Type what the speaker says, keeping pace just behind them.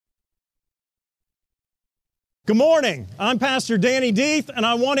Good morning. I'm Pastor Danny Deeth, and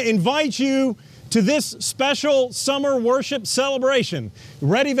I want to invite you to this special summer worship celebration.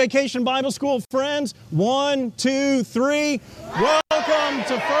 Ready, Vacation Bible School friends? 1, 2, 3. Welcome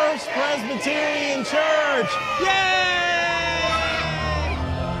to First Presbyterian Church. Yay!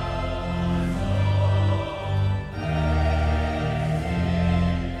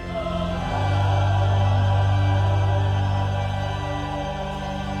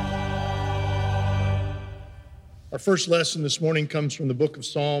 Our first lesson this morning comes from the book of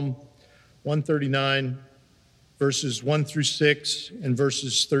Psalm 139, verses 1 through 6 and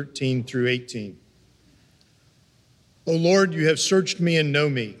verses 13 through 18. O Lord, you have searched me and know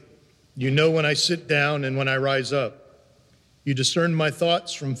me. You know when I sit down and when I rise up. You discern my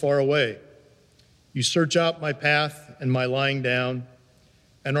thoughts from far away. You search out my path and my lying down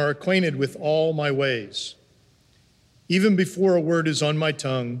and are acquainted with all my ways. Even before a word is on my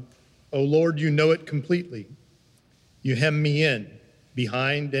tongue, O Lord, you know it completely. You hem me in,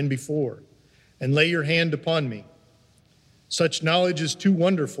 behind and before, and lay your hand upon me. Such knowledge is too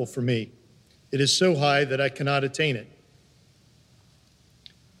wonderful for me. It is so high that I cannot attain it.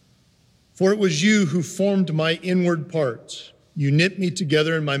 For it was you who formed my inward parts. You knit me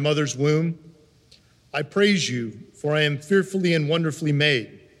together in my mother's womb. I praise you, for I am fearfully and wonderfully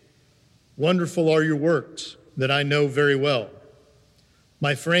made. Wonderful are your works that I know very well.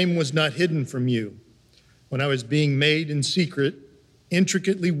 My frame was not hidden from you when I was being made in secret,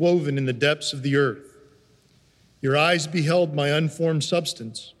 intricately woven in the depths of the earth. Your eyes beheld my unformed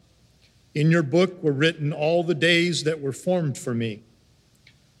substance. In your book were written all the days that were formed for me,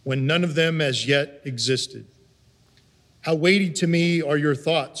 when none of them as yet existed. How weighty to me are your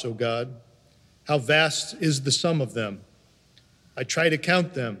thoughts, O God. How vast is the sum of them. I try to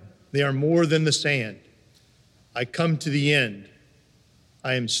count them. They are more than the sand. I come to the end.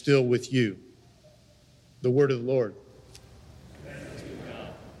 I am still with you. The word of the Lord.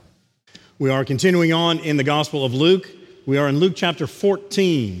 We are continuing on in the Gospel of Luke. We are in Luke chapter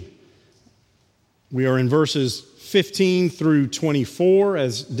 14. We are in verses 15 through 24.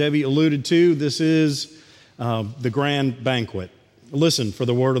 As Debbie alluded to, this is the grand banquet. Listen for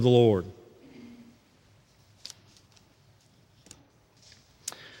the word of the Lord.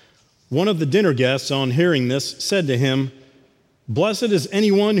 One of the dinner guests, on hearing this, said to him, "Blessed is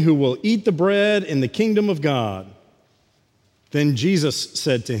anyone who will eat the bread in the kingdom of God." Then Jesus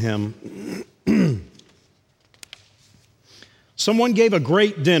said to him, "Someone gave a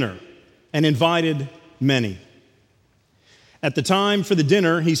great dinner and invited many. At the time for the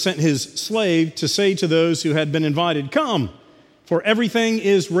dinner, he sent his slave to say to those who had been invited, 'Come, for everything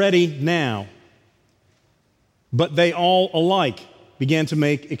is ready now.' But they all alike began to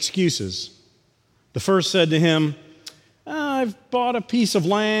make excuses. The first said to him, 'I've bought a piece of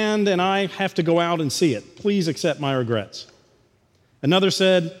land and I have to go out and see it. Please accept my regrets.' Another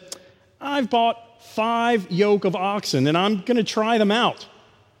said, 'I've bought 5 yoke of oxen and I'm going to try them out.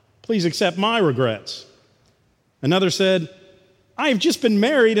 Please accept my regrets.' Another said, 'I've just been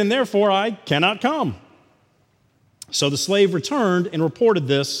married and therefore I cannot come.' So the slave returned and reported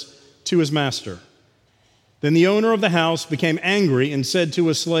this to his master. Then the owner of the house became angry and said to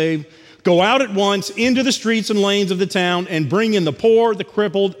his slave, 'Go out at once into the streets and lanes of the town and bring in the poor, the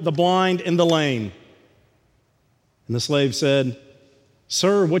crippled, the blind, and the lame.' And the slave said,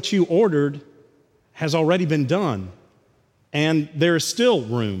 'Sir, what you ordered has already been done, and there is still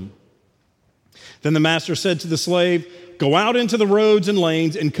room.' Then the master said to the slave, 'Go out into the roads and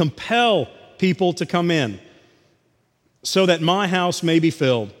lanes and compel people to come in, so that my house may be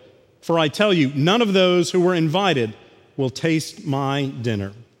filled. For I tell you, none of those who were invited will taste my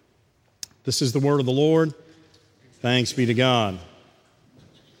dinner.'" This is the word of the Lord. Thanks be to God.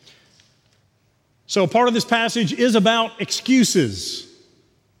 So part of this passage is about excuses.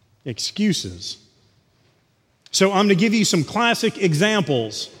 Excuses. So I'm going to give you some classic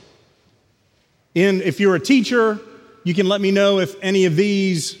examples. If you're a teacher, you can let me know if any of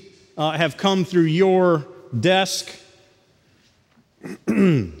these have come through your desk.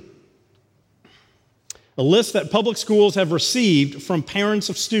 A list that public schools have received from parents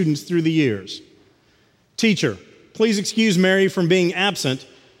of students through the years. Teacher, please excuse Mary from being absent.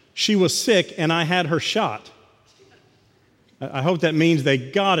 She was sick and I had her shot. I hope that means they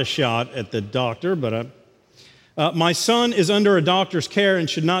got a shot at the doctor, but my son is under a doctor's care and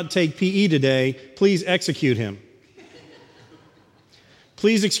should not take PE today. Please execute him.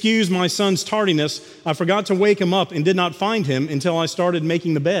 Please excuse my son's tardiness. I forgot to wake him up and did not find him until I started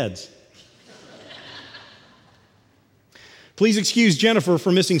making the beds. Please excuse Jennifer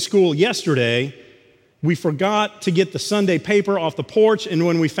for missing school yesterday. We forgot to get the Sunday paper off the porch, and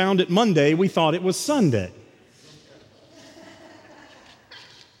when we found it Monday, we thought it was Sunday.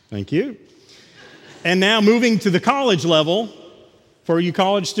 Thank you. And now moving to the college level, for you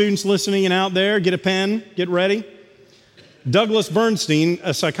college students listening and out there, get a pen, get ready. Douglas Bernstein,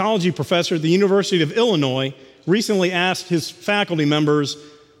 a psychology professor at the University of Illinois, recently asked his faculty members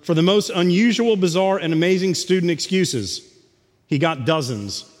for the most unusual, bizarre, and amazing student excuses. He got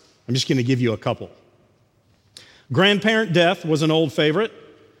dozens. I'm just going to give you a couple. Grandparent death was an old favorite,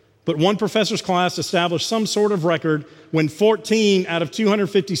 but one professor's class established some sort of record when 14 out of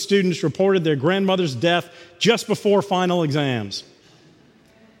 250 students reported their grandmother's death just before final exams.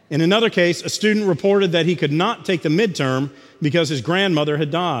 In another case, a student reported that he could not take the midterm because his grandmother had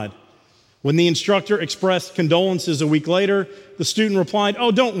died. When the instructor expressed condolences a week later, the student replied,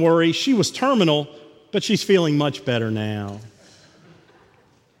 "Oh, don't worry, she was terminal, but she's feeling much better now."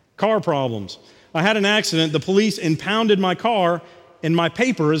 Car problems. I had an accident. The police impounded my car, and my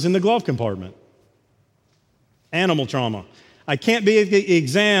paper is in the glove compartment. Animal trauma. I can't be at the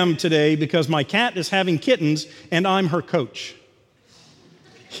exam today because my cat is having kittens, and I'm her coach.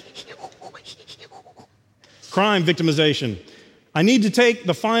 Crime victimization. I need to take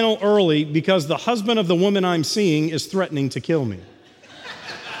the final early because the husband of the woman I'm seeing is threatening to kill me.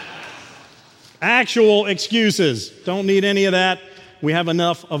 Actual excuses. Don't need any of that. We have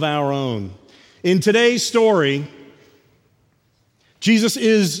enough of our own. In today's story, Jesus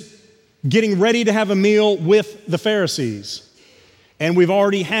is getting ready to have a meal with the Pharisees. And we've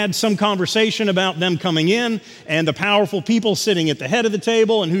already had some conversation about them coming in and the powerful people sitting at the head of the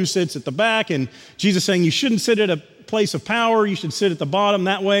table and who sits at the back. And Jesus saying you shouldn't sit at a place of power, you should sit at the bottom.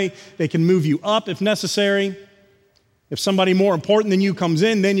 That way they can move you up if necessary. If somebody more important than you comes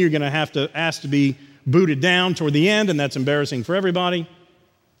in, then you're going to have to ask to be booted down toward the end, and that's embarrassing for everybody.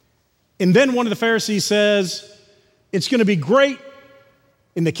 And then one of the Pharisees says, it's going to be great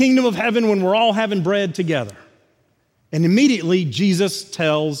in the kingdom of heaven when we're all having bread together. And immediately, Jesus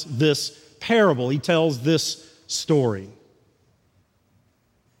tells this parable. He tells this story.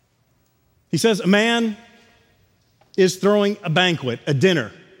 He says, a man is throwing a banquet, a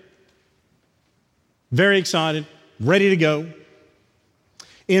dinner. Very excited, ready to go.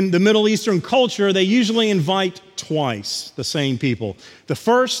 In the Middle Eastern culture, they usually invite twice the same people. The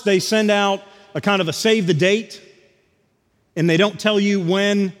first, they send out a kind of a save the date, and they don't tell you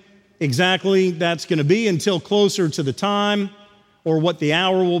when exactly that's going to be until closer to the time or what the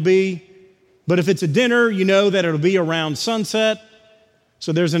hour will be. But if it's a dinner, you know that it'll be around sunset.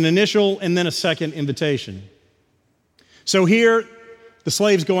 So there's an initial and then a second invitation. So here, the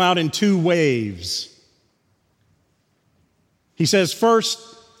slaves go out in two waves. He says, first,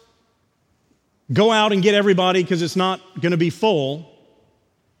 go out and get everybody because it's not going to be full,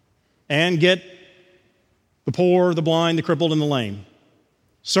 and get the poor, the blind, the crippled, and the lame.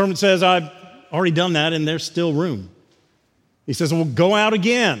 Servant says, I've already done that, and there's still room. He says, well, go out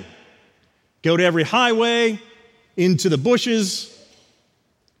again. Go to every highway, into the bushes,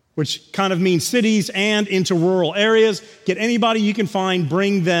 which kind of means cities, and into rural areas. Get anybody you can find,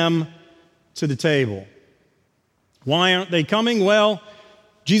 bring them to the table. Why aren't they coming? Well,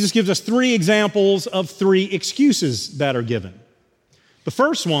 Jesus gives us three examples of three excuses that are given. The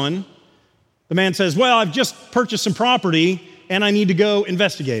first one, the man says, well, I've just purchased some property and I need to go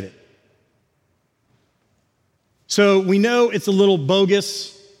investigate it. So we know it's a little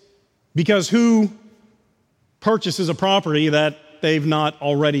bogus because who purchases a property that they've not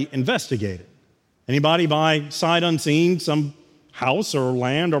already investigated? Anybody buy sight unseen some house or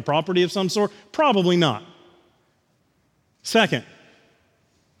land or property of some sort? Probably not. Second,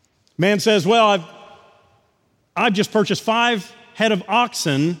 man says, well, I've just purchased 5 head of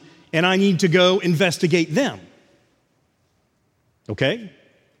oxen and I need to go investigate them. Okay?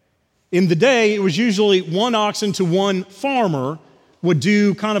 In the day, it was usually 1 oxen to 1 farmer would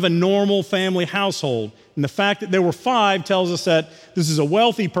do kind of a normal family household. And the fact that there were 5 tells us that this is a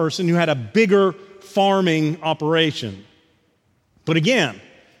wealthy person who had a bigger farming operation. But again,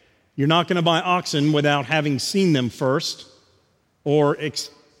 you're not going to buy oxen without having seen them first or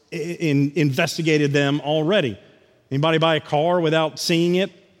investigated them already. Anybody buy a car without seeing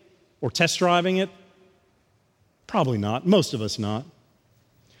it or test driving it? Probably not. Most of us not.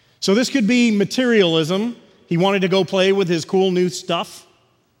 So this could be materialism. He wanted to go play with his cool new stuff,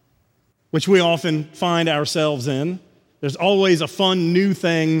 which we often find ourselves in. There's always a fun new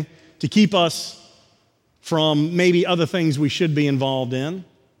thing to keep us from maybe other things we should be involved in.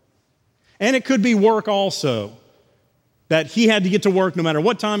 And it could be work also, that he had to get to work no matter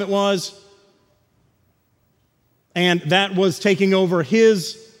what time it was, and that was taking over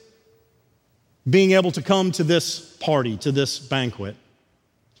his being able to come to this party, to this banquet.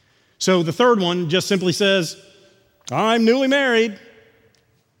 So the third one just simply says, I'm newly married.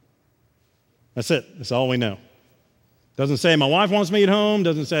 That's it. That's all we know. Doesn't say my wife wants me at home.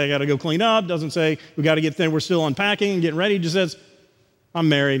 Doesn't say I got to go clean up. Doesn't say we got to get there. We're still unpacking and getting ready. It just says I'm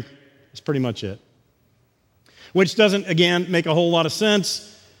married. That's pretty much it. Which doesn't, again, make a whole lot of sense.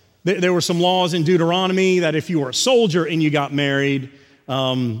 There were some laws in Deuteronomy that if you were a soldier and you got married,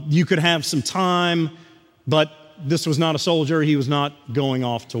 you could have some time, but this was not a soldier. He was not going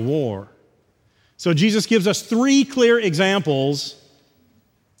off to war. So Jesus gives us 3 clear examples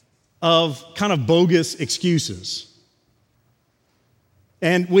of kind of bogus excuses.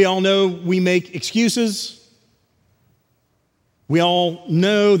 And we all know we make excuses. We all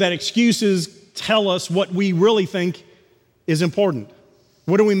know that excuses tell us what we really think is important.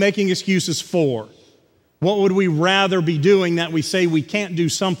 What are we making excuses for? What would we rather be doing that we say we can't do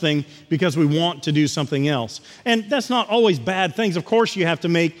something because we want to do something else? And that's not always bad things. Of course, you have to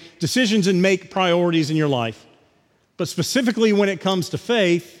make decisions and make priorities in your life. But specifically when it comes to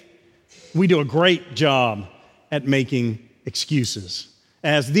faith, we do a great job at making excuses,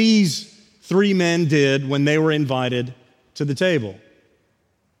 as these 3 men did when they were invited to the table.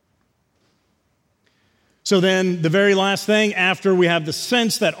 So then the very last thing, after we have the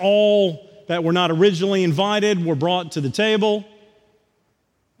sense that all that were not originally invited were brought to the table,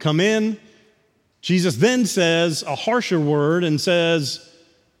 come in, Jesus then says a harsher word and says,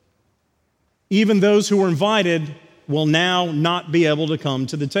 even those who were invited will now not be able to come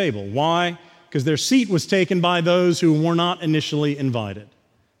to the table. Why? Because their seat was taken by those who were not initially invited.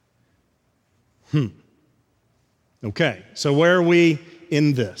 Okay, so where are we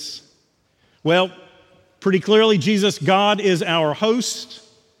in this? Well, pretty clearly, God is our host.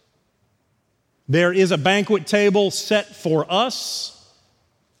 There is a banquet table set for us.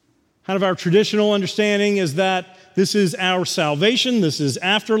 Kind of our traditional understanding is that this is our salvation, this is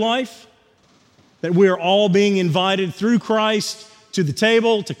afterlife, that we are all being invited through Christ to the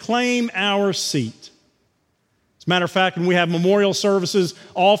table to claim our seat. As a matter of fact, when we have memorial services,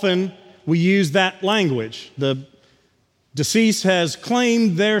 often we use that language. The deceased has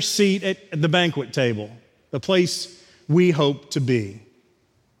claimed their seat at the banquet table, the place we hope to be.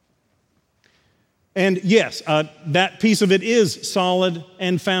 And yes, that piece of it is solid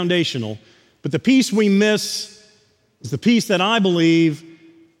and foundational. But the piece we miss is the piece that I believe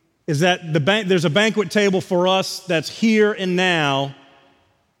is that there's a banquet table for us that's here and now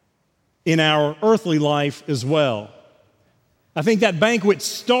in our earthly life as well. I think that banquet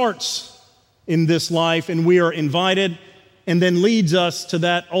starts in this life and we are invited, and then leads us to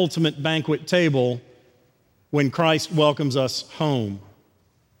that ultimate banquet table when Christ welcomes us home.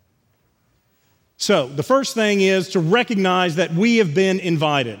 So, the first thing is to recognize that we have been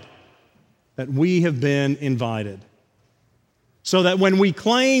invited. That we have been invited. So that when we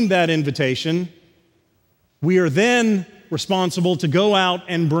claim that invitation, we are then responsible to go out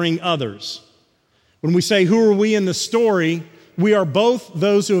and bring others. When we say, who are we in the story? We are both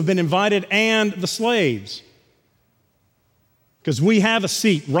those who have been invited and the slaves. Because we have a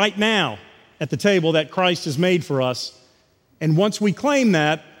seat right now at the table that Christ has made for us. And once we claim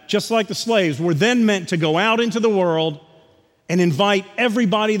that, just like the slaves, we're then meant to go out into the world and invite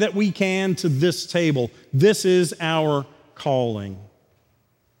everybody that we can to this table. This is our calling.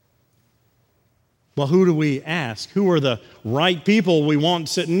 Well, who do we ask? Who are the right people we want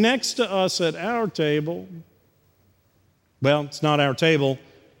sitting next to us at our table? Well, it's not our table,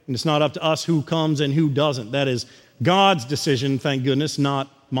 and it's not up to us who comes and who doesn't. That is God's decision, thank goodness, not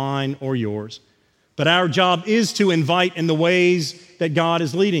mine or yours. But our job is to invite in the ways that God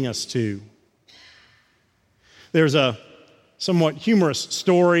is leading us to. There's a somewhat humorous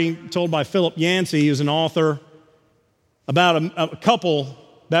story told by Philip Yancey, who's an author, about a couple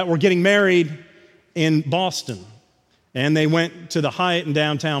that were getting married in Boston. And they went to the Hyatt in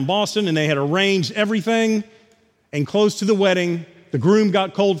downtown Boston, and they had arranged everything. And close to the wedding, the groom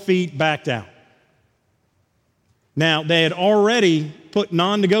got cold feet, backed out. Now, they had already put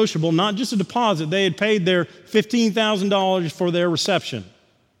non-negotiable, not just a deposit, they had paid their $15,000 for their reception.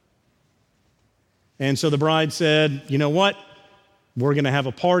 And so the bride said, you know what? We're going to have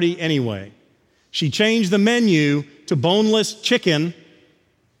a party anyway. She changed the menu to boneless chicken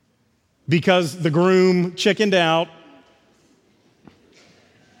because the groom chickened out.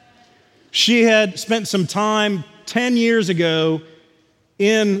 She had spent some time 10 years ago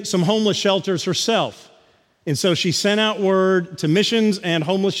in some homeless shelters herself. And so she sent out word to missions and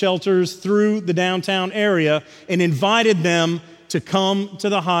homeless shelters through the downtown area and invited them to come to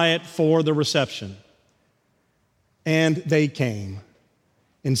the Hyatt for the reception. And they came.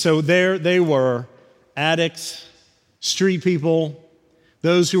 And so there they were, addicts, street people,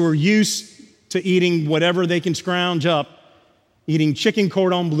 those who were used to eating whatever they can scrounge up, eating chicken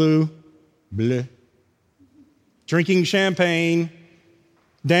cordon bleu, Bleh. Drinking champagne,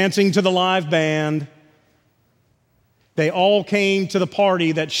 dancing to the live band. They all came to the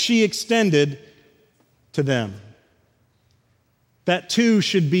party that she extended to them. That too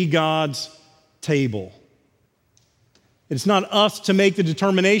should be God's table. It's not us to make the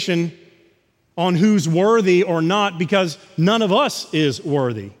determination on who's worthy or not, because none of us is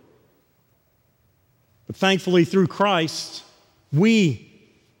worthy. But thankfully, through Christ, we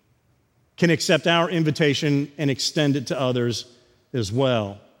can accept our invitation and extend it to others as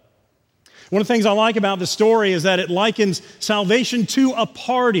well. One of the things I like about this story is that it likens salvation to a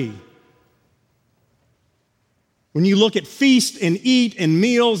party. When you look at feast and eat and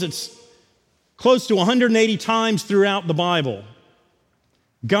meals, it's close to 180 times throughout the Bible.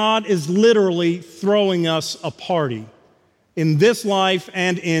 God is literally throwing us a party in this life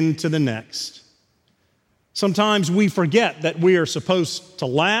and into the next. Sometimes we forget that we are supposed to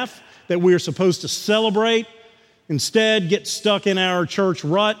laugh, that we are supposed to celebrate, instead get stuck in our church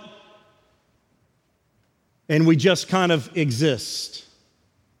rut, and we just kind of exist.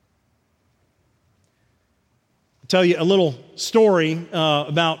 I'll tell you a little story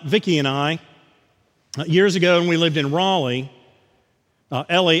about Vicki and I. Years ago, when we lived in Raleigh,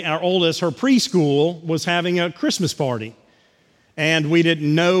 Ellie, our oldest, her preschool was having a Christmas party. And we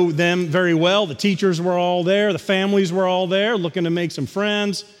didn't know them very well. The teachers were all there. The families were all there, looking to make some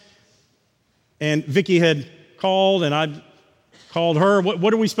friends. And Vicki had called, and I called her.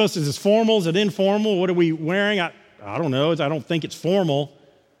 What are we supposed to do? Is this formal? Is it informal? What are we wearing? I don't know. I don't think it's formal.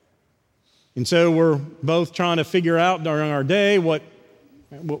 And so we're both trying to figure out during our day what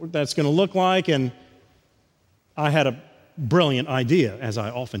that's going to look like. And I had a brilliant idea, as I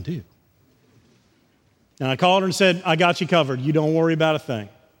often do. And I called her and said, I got you covered. You don't worry about a thing.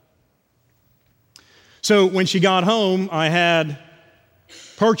 So when she got home, I had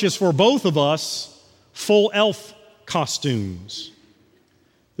purchased for both of us full elf costumes.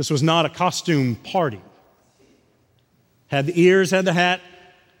 This was not a costume party. Had the ears, had the hat,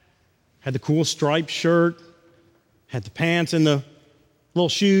 had the cool striped shirt, had the pants and the little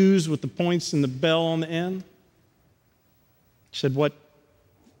shoes with the points and the bell on the end. She said, what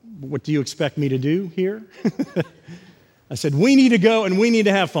do you expect me to do here? I said, we need to go and we need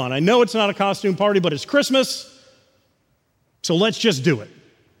to have fun. I know it's not a costume party, but it's Christmas, so let's just do it.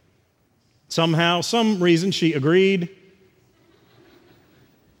 Somehow, some reason, she agreed.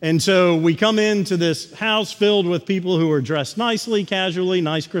 And so we come into this house filled with people who are dressed nicely, casually,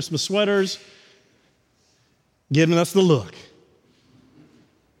 nice Christmas sweaters, giving us the look.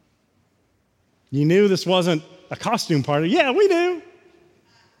 You knew this wasn't a costume party. Yeah, we do.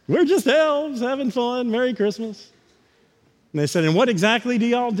 We're just elves having fun. Merry Christmas. And they said, and what exactly do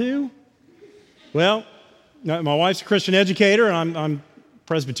y'all do? Well, my wife's a Christian educator, and I'm a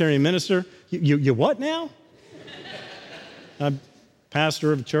Presbyterian minister. You what now? I'm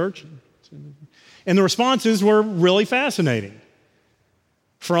pastor of a church. And the responses were really fascinating.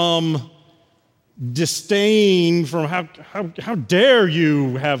 From disdain, from how dare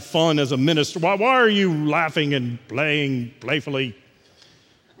you have fun as a minister? Why are you laughing and playing playfully?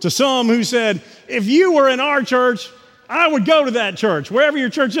 To some who said, if you were in our church, I would go to that church. Wherever your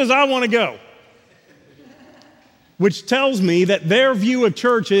church is, I want to go. Which tells me that their view of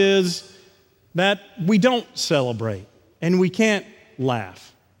church is that we don't celebrate and we can't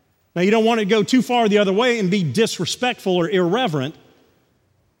laugh. Now, you don't want to go too far the other way and be disrespectful or irreverent,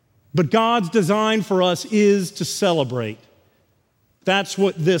 but God's design for us is to celebrate. That's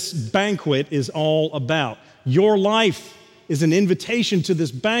what this banquet is all about. Your life is an invitation to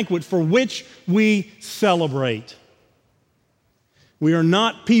this banquet for which we celebrate. We are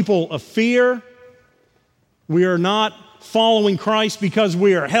not people of fear. We are not following Christ because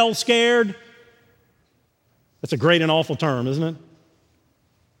we are hell scared. That's a great and awful term, isn't it?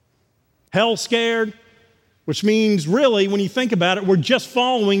 Hell scared, which means really, when you think about it, we're just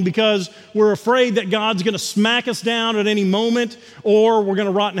following because we're afraid that God's going to smack us down at any moment or we're going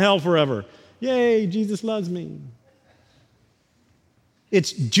to rot in hell forever. Yay, Jesus loves me.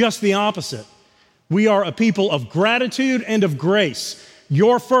 It's just the opposite. We are a people of gratitude and of grace.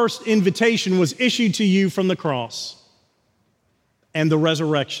 Your first invitation was issued to you from the cross and the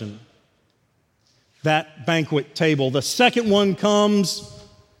resurrection, that banquet table. The second one comes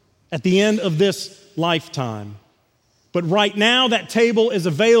at the end of this lifetime. But right now, that table is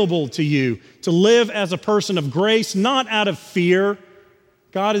available to you to live as a person of grace, not out of fear.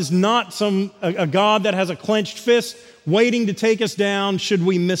 God is not a God that has a clenched fist waiting to take us down should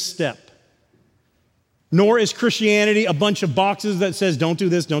we misstep. Nor is Christianity a bunch of boxes that says, don't do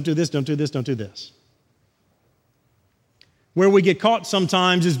this, don't do this, don't do this, don't do this. Where we get caught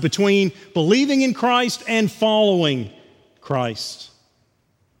sometimes is between believing in Christ and following Christ.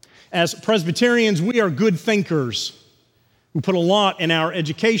 As Presbyterians, we are good thinkers. We put a lot in our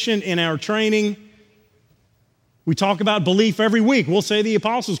education, in our training. We talk about belief every week. We'll say the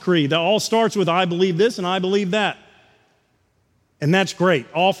Apostles' Creed. That all starts with, I believe this and I believe that. And that's great.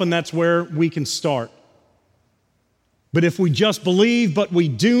 Often that's where we can start. But if we just believe but we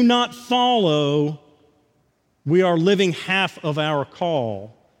do not follow, we are living half of our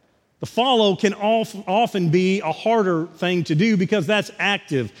call. The follow can often be a harder thing to do because that's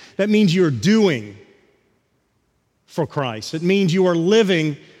active. That means you're doing for Christ. It means you are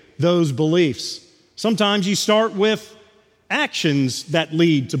living those beliefs. Sometimes you start with actions that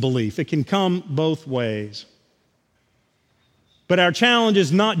lead to belief. It can come both ways. But our challenge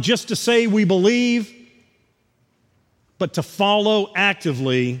is not just to say we believe, but to follow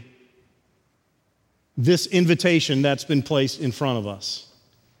actively this invitation that's been placed in front of us.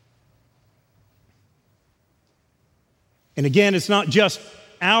 And again, it's not just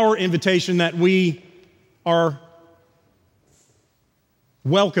our invitation that we are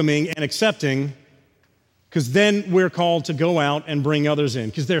welcoming and accepting, because then we're called to go out and bring others in,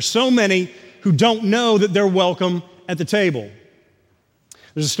 because there's so many who don't know that they're welcome at the table.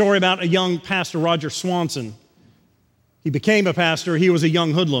 There's a story about a young pastor, Roger Swanson. He became a pastor. He was a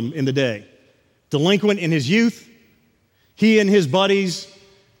young hoodlum in the day. Delinquent in his youth. He and his buddies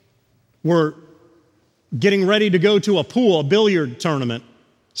were getting ready to go to a billiard tournament,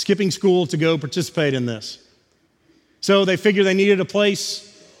 skipping school to go participate in this. So they figured they needed a place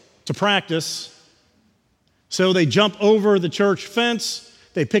to practice. So they jump over the church fence.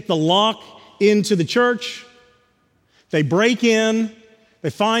 They pick the lock into the church. They break in. They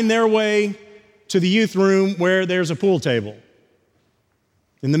find their way to the youth room where there's a pool table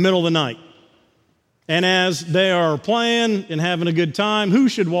in the middle of the night. And as they are playing and having a good time, who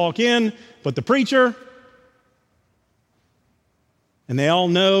should walk in but the preacher? And they all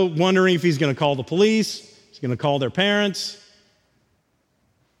know, wondering if he's going to call the police, he's going to call their parents.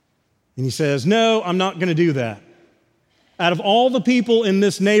 And he says, no, I'm not going to do that. Out of all the people in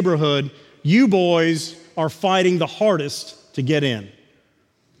this neighborhood, you boys are fighting the hardest to get in.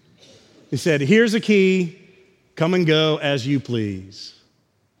 He said, here's a key, come and go as you please.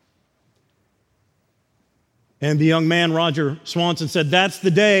 And the young man, Roger Swanson, said, that's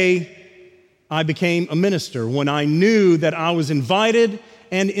the day I became a minister, when I knew that I was invited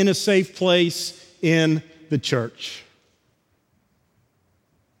and in a safe place in the church.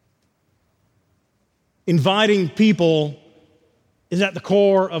 Inviting people is at the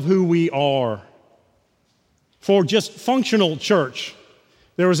core of who we are. For just functional church,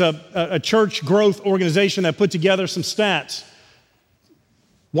 there was a church growth organization that put together some stats.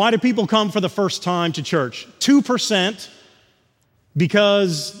 Why do people come for the first time to church? 2%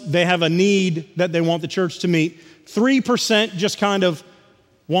 because they have a need that they want the church to meet. 3% just kind of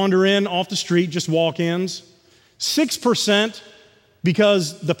wander in off the street, just walk-ins. 6%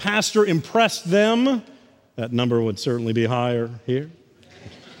 because the pastor impressed them. That number would certainly be higher here.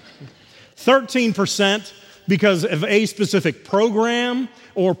 13% because of a specific program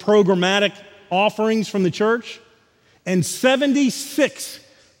or programmatic offerings from the church, and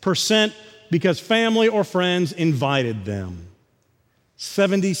 76% because family or friends invited them.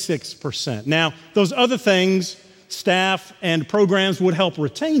 76%. Now, those other things, staff and programs would help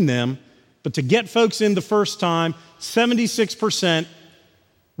retain them, but to get folks in the first time, 76%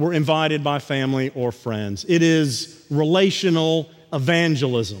 were invited by family or friends. It is relational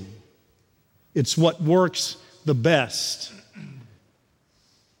evangelism. It's what works the best.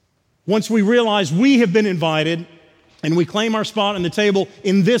 Once we realize we have been invited and we claim our spot on the table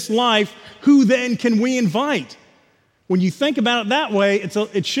in this life, who then can we invite? When you think about it that way,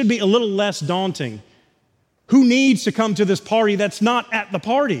 it should be a little less daunting. Who needs to come to this party that's not at the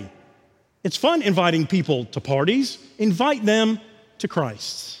party? It's fun inviting people to parties. Invite them to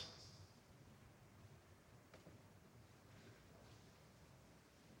Christ.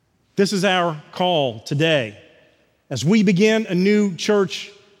 This is our call today. As we begin a new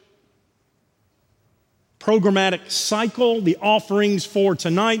church programmatic cycle, the offerings for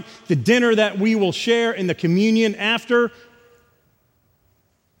tonight, the dinner that we will share in the communion after,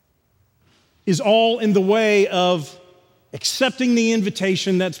 is all in the way of accepting the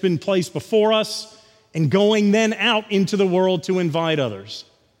invitation that's been placed before us and going then out into the world to invite others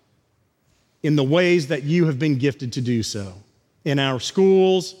in the ways that you have been gifted to do so. In our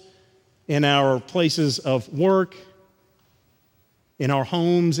schools, in our places of work, in our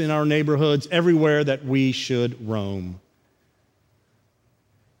homes, in our neighborhoods, everywhere that we should roam.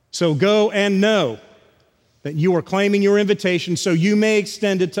 So go and know that you are claiming your invitation so you may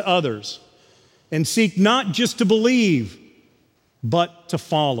extend it to others and seek not just to believe, but to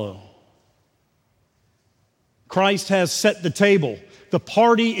follow. Christ has set the table. The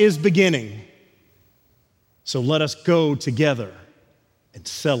party is beginning. So let us go together and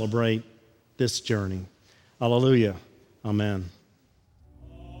celebrate this journey. Hallelujah. Amen.